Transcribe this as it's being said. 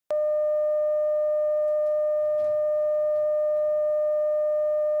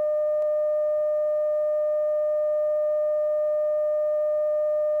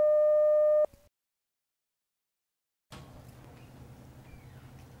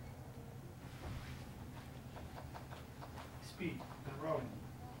speed and rolling.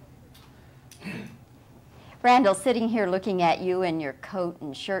 Randal, sitting here looking at you in your coat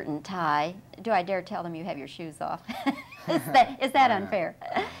and shirt and tie, do I dare tell them you have your shoes off? Is that unfair?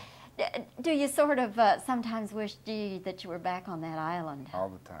 Do you sort of sometimes wish, gee, that you were back on that island? All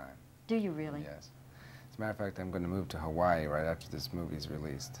the time. Do you really? Yes. As a matter of fact, I'm going to move to Hawaii right after this movie's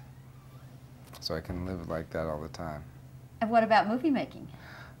released. So I can live like that all the time. And what about movie making?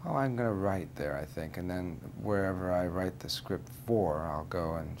 Oh, I'm going to write there, I think, and then wherever I write the script for, I'll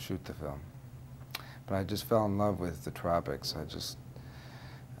go and shoot the film. But I just fell in love with the tropics.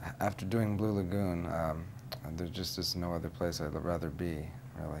 After doing Blue Lagoon, there just is no other place I'd rather be,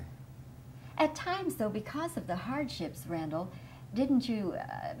 really. At times, though, because of the hardships, Randal, didn't you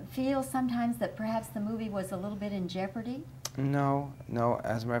feel sometimes that perhaps the movie was a little bit in jeopardy? No, no.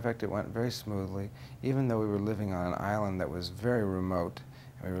 As a matter of fact, it went very smoothly, even though we were living on an island that was very remote.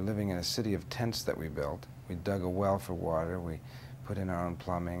 We were living in a city of tents that we built. We dug a well for water. We put in our own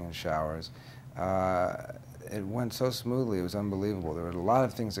plumbing and showers. It went so smoothly, it was unbelievable. There were a lot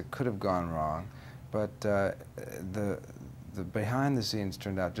of things that could have gone wrong, but the behind the scenes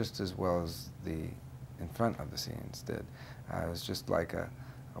turned out just as well as the in front of the scenes did. It was just like a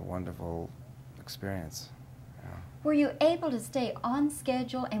wonderful experience. Were you able to stay on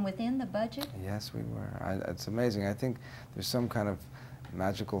schedule and within the budget? Yes, we were. It's amazing. I think there's some kind of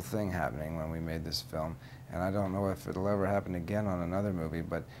magical thing happening when we made this film, and I don't know if it'll ever happen again on another movie,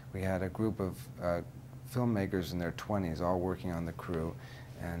 but we had a group of filmmakers in their 20s all working on the crew,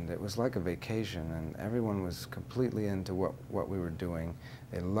 and it was like a vacation, and everyone was completely into what we were doing.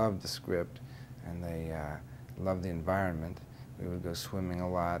 They loved the script, and they loved the environment. We would go swimming a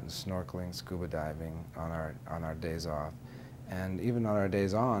lot and snorkeling, scuba diving on our days off. And even on our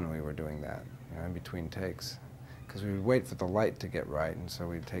days on, we were doing that, you know, in between takes. Because we would wait for the light to get right, and so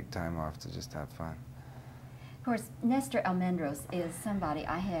we'd take time off to just have fun. Of course, Nestor Almendros is somebody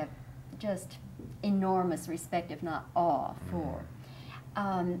I have just enormous respect, if not awe, for.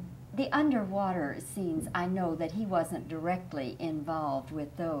 The underwater scenes, I know that he wasn't directly involved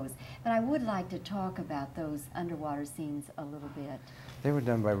with those, but I would like to talk about those underwater scenes a little bit. They were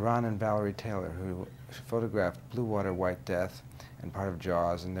done by Ron and Valerie Taylor, who photographed Blue Water, White Death and part of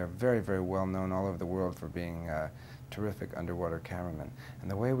Jaws, and they're very, very well known all over the world for being terrific underwater cameramen. And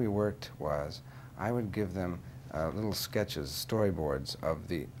the way we worked was, I would give them little sketches, storyboards of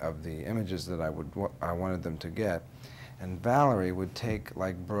the images that I wanted them to get. And Valerie would take,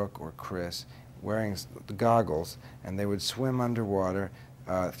 like Brooke or Chris, wearing the goggles, and they would swim underwater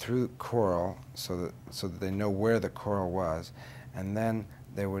through coral so that they know where the coral was. And then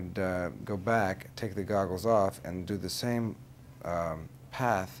they would go back, take the goggles off, and do the same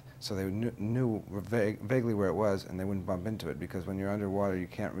path so they knew vaguely where it was, and they wouldn't bump into it, because when you're underwater you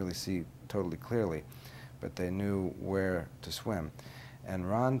can't really see totally clearly, but they knew where to swim. And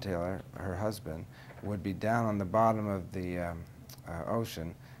Ron Taylor, her husband, would be down on the bottom of the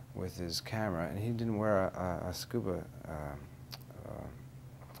ocean with his camera, and he didn't wear a scuba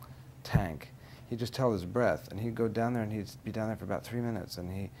tank. He'd just held his breath, and he'd go down there, and he'd be down there for about 3 minutes,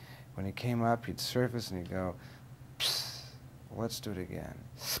 and when he came up, he'd surface, and he'd go, "Psst, let's do it again,"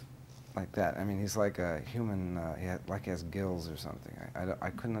 like that. I mean, he's like a human, like he has gills or something.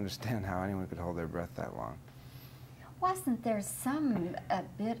 I couldn't understand how anyone could hold their breath that long. Wasn't there a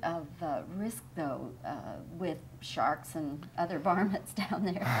bit of risk, though, with sharks and other varmints down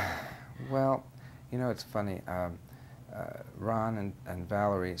there? Well, you know, it's funny. Ron and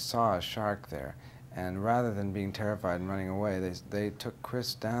Valerie saw a shark there, and rather than being terrified and running away, they took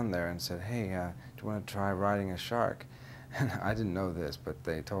Chris down there and said, "Hey, do you want to try riding a shark?" And I didn't know this, but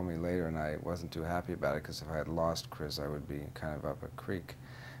they told me later, and I wasn't too happy about it, because if I had lost Chris, I would be kind of up a creek.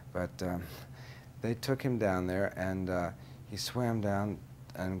 But they took him down there, and he swam down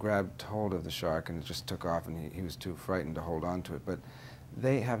and grabbed hold of the shark, and it just took off, and he was too frightened to hold on to it. But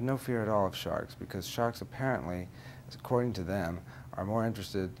they have no fear at all of sharks, because sharks apparently, according to them, are more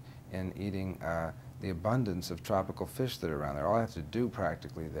interested in eating the abundance of tropical fish that are around there. All I have to do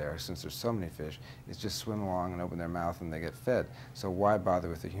practically there, since there's so many fish, is just swim along and open their mouth and they get fed. So why bother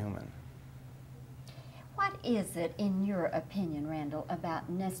with a human? What is it, in your opinion, Randal,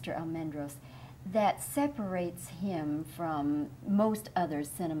 about Nestor Almendros that separates him from most other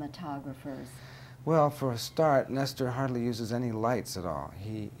cinematographers? Well, for a start, Nestor hardly uses any lights at all.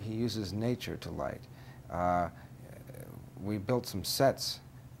 He uses nature to light. We built some sets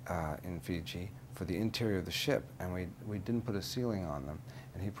in Fiji for the interior of the ship, and we didn't put a ceiling on them.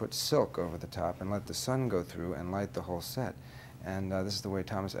 And he put silk over the top and let the sun go through and light the whole set. And this is the way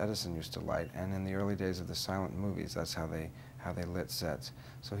Thomas Edison used to light. And in the early days of the silent movies, that's how they lit sets.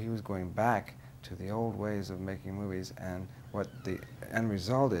 So he was going back to the old ways of making movies, and what the end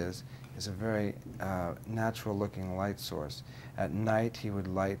result is a very natural-looking light source. At night, he would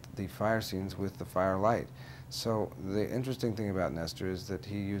light the fire scenes with the firelight. So the interesting thing about Nestor is that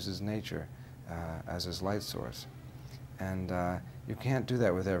he uses nature as his light source. And you can't do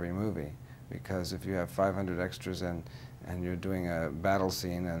that with every movie, because if you have 500 extras and you're doing a battle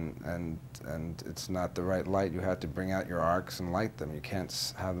scene and it's not the right light, you have to bring out your arcs and light them. You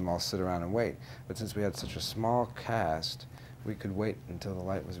can't have them all sit around and wait. But since we had such a small cast, we could wait until the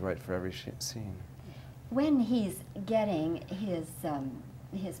light was right for every scene. When he's getting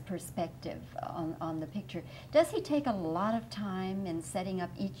his perspective on the picture, does he take a lot of time in setting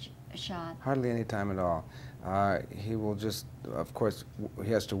up each shot? Hardly any time at all. He will just, of course,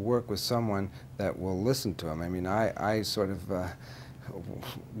 he has to work with someone that will listen to him. I mean, I sort of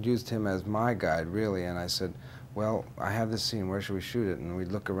used him as my guide, really, and I said, well, I have this scene, where should we shoot it? And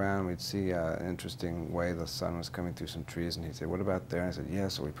we'd look around, we'd see an interesting way the sun was coming through some trees, and he'd say, what about there? And I said, yeah,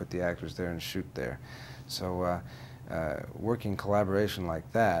 so we put the actors there and shoot there. So working collaboration like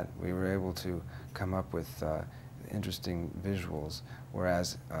that, we were able to come up with interesting visuals,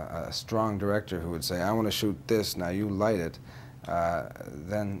 whereas a strong director who would say, I want to shoot this, now you light it,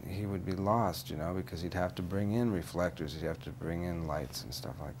 then he would be lost, you know, because he'd have to bring in reflectors, he'd have to bring in lights and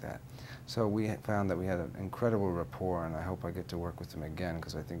stuff like that. So we found that we had an incredible rapport, and I hope I get to work with him again,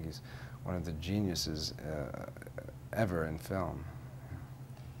 because I think he's one of the geniuses ever in film.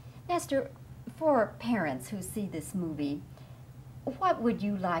 Nestor, for parents who see this movie, what would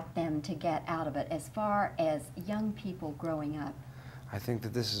you like them to get out of it as far as young people growing up? I think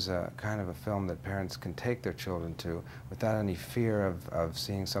that this is a kind of a film that parents can take their children to without any fear of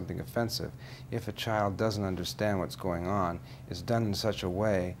seeing something offensive. If a child doesn't understand what's going on, it's done in such a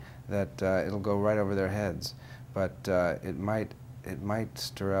way that it'll go right over their heads. But it might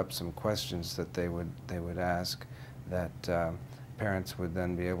stir up some questions that they would ask that parents would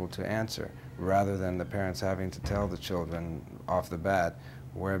then be able to answer, rather than the parents having to tell the children off the bat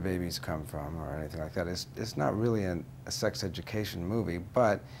where babies come from or anything like that. It's not really a sex education movie,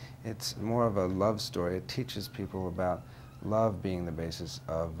 but it's more of a love story. It teaches people about love being the basis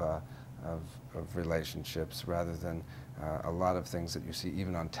of relationships, rather than a lot of things that you see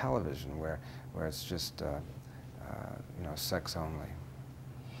even on television, where it's just you know, sex only.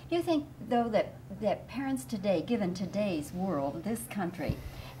 Do you think, though, that parents today, given today's world, this country,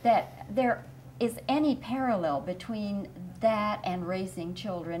 that there is any parallel between that and raising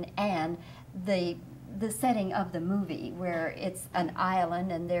children and the setting of the movie, where it's an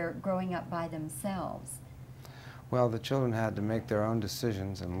island and they're growing up by themselves? Well, the children had to make their own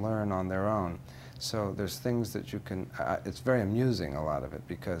decisions and learn on their own. So there's things that you can, it's very amusing, a lot of it,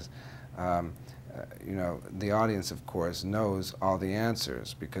 because you know, the audience, of course, knows all the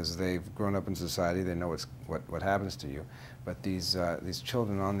answers because they've grown up in society, they know what happens to you. But these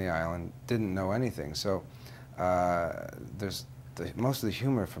children on the island didn't know anything. So most of the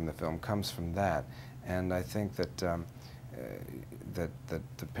humor from the film comes from that. And I think that, that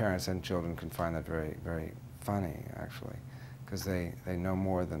the parents and children can find that very, very funny, actually, because they know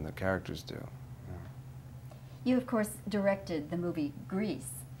more than the characters do. You, of course, directed the movie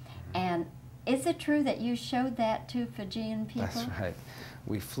Grease. And is it true that you showed that to Fijian people? That's right.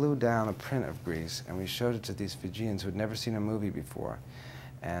 We flew down a print of Grease, and we showed it to these Fijians who had never seen a movie before.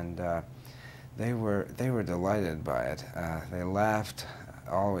 And they were delighted by it. They laughed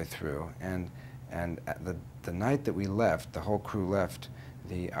all the way through. And the night that we left, the whole crew left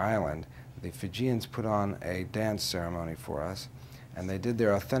the island, the Fijians put on a dance ceremony for us. And they did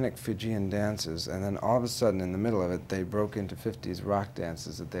their authentic Fijian dances, and then all of a sudden, in the middle of it, they broke into 50s rock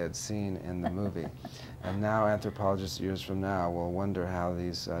dances that they had seen in the movie. And now anthropologists years from now will wonder how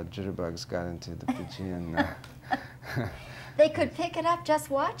these jitterbugs got into the Fijian... They could pick it up just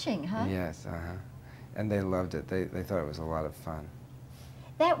watching, huh? Yes, and they loved it. They thought it was a lot of fun.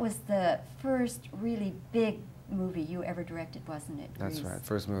 That was the first really big movie you ever directed, wasn't it? That's Grease? right,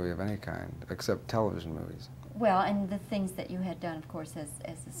 first movie of any kind, except television movies. Well, and the things that you had done, of course, as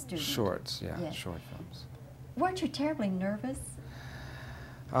a student. Shorts, yeah, Yes. short films. Weren't you terribly nervous?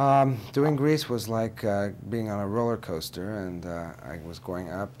 Doing Grease was like being on a roller coaster, and I was going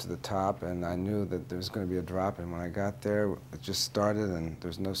up to the top, and I knew that there was going to be a drop, and when I got there, it just started, and there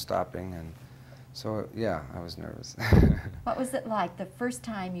was no stopping, and so, yeah, I was nervous. What was it like the first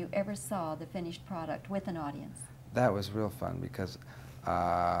time you ever saw the finished product with an audience? That was real fun because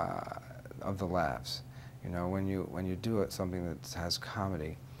of the laughs. You know, when you do something that has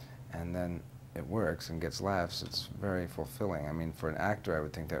comedy, and then it works and gets laughs, it's very fulfilling. I mean, for an actor, I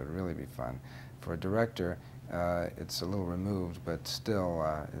would think that would really be fun. For a director, It's a little removed, but still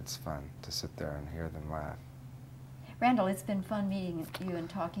it's fun to sit there and hear them laugh. Randal, it's been fun meeting you and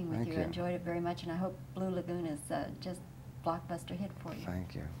talking with Thank you. you. I enjoyed it very much, and I hope Blue Lagoon is just blockbuster hit for you.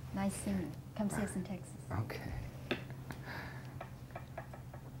 Thank you. Nice seeing you. Come see us in Texas. Okay.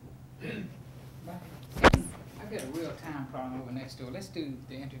 I've got a real time problem over next door. Let's do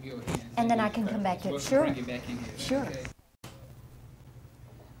the interview again. And then I can come back to it. We'll Sure. bring you back in here. Sure. Okay.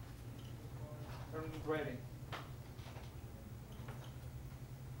 Ready.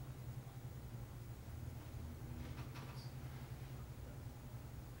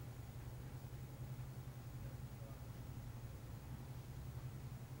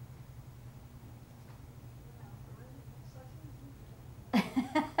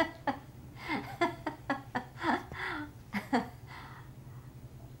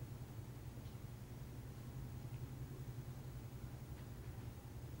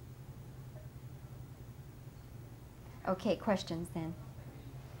 Okay, questions then.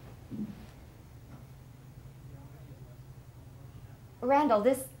 Randal,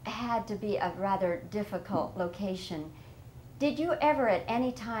 this had to be a rather difficult location. Did you ever at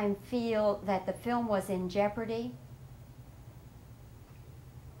any time feel that the film was in jeopardy?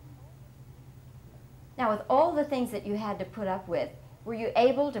 Now, with all the things that you had to put up with, were you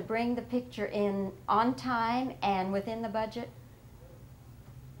able to bring the picture in on time and within the budget?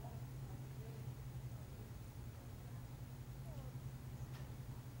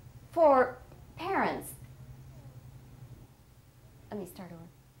 For parents, let me start over.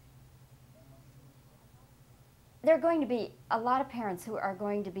 There are going to be a lot of parents who are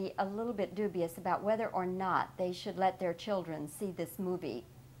going to be a little bit dubious about whether or not they should let their children see this movie.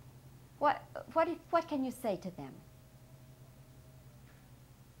 What can you say to them?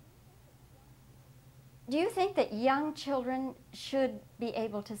 Do you think that young children should be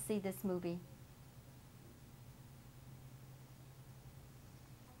able to see this movie?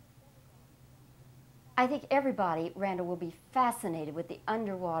 I think everybody, Randal, will be fascinated with the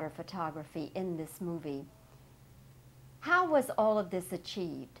underwater photography in this movie. How was all of this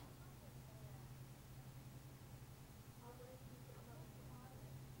achieved?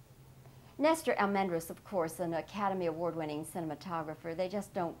 Nestor Almendros, of course, an Academy Award-winning cinematographer, they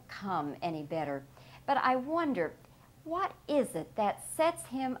just don't come any better. But I wonder, what is it that sets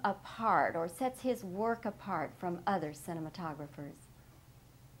him apart or sets his work apart from other cinematographers?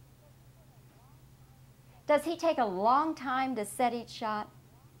 Does he take a long time to set each shot?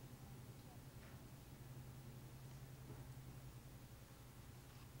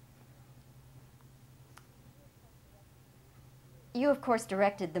 You, of course,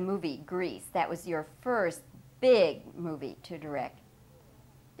 directed the movie Grease. That was your first big movie to direct.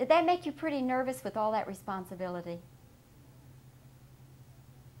 Did that make you pretty nervous with all that responsibility?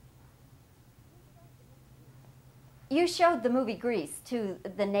 You showed the movie Grease to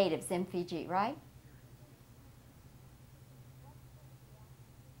the natives in Fiji, right?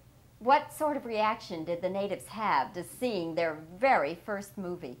 What sort of reaction did the natives have to seeing their very first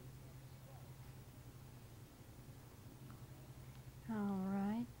movie? All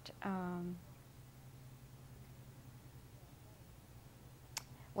right.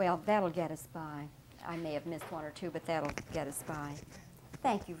 Well, that'll get us by. I may have missed one or two, but that'll get us by.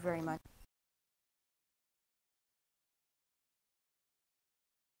 Thank you very much.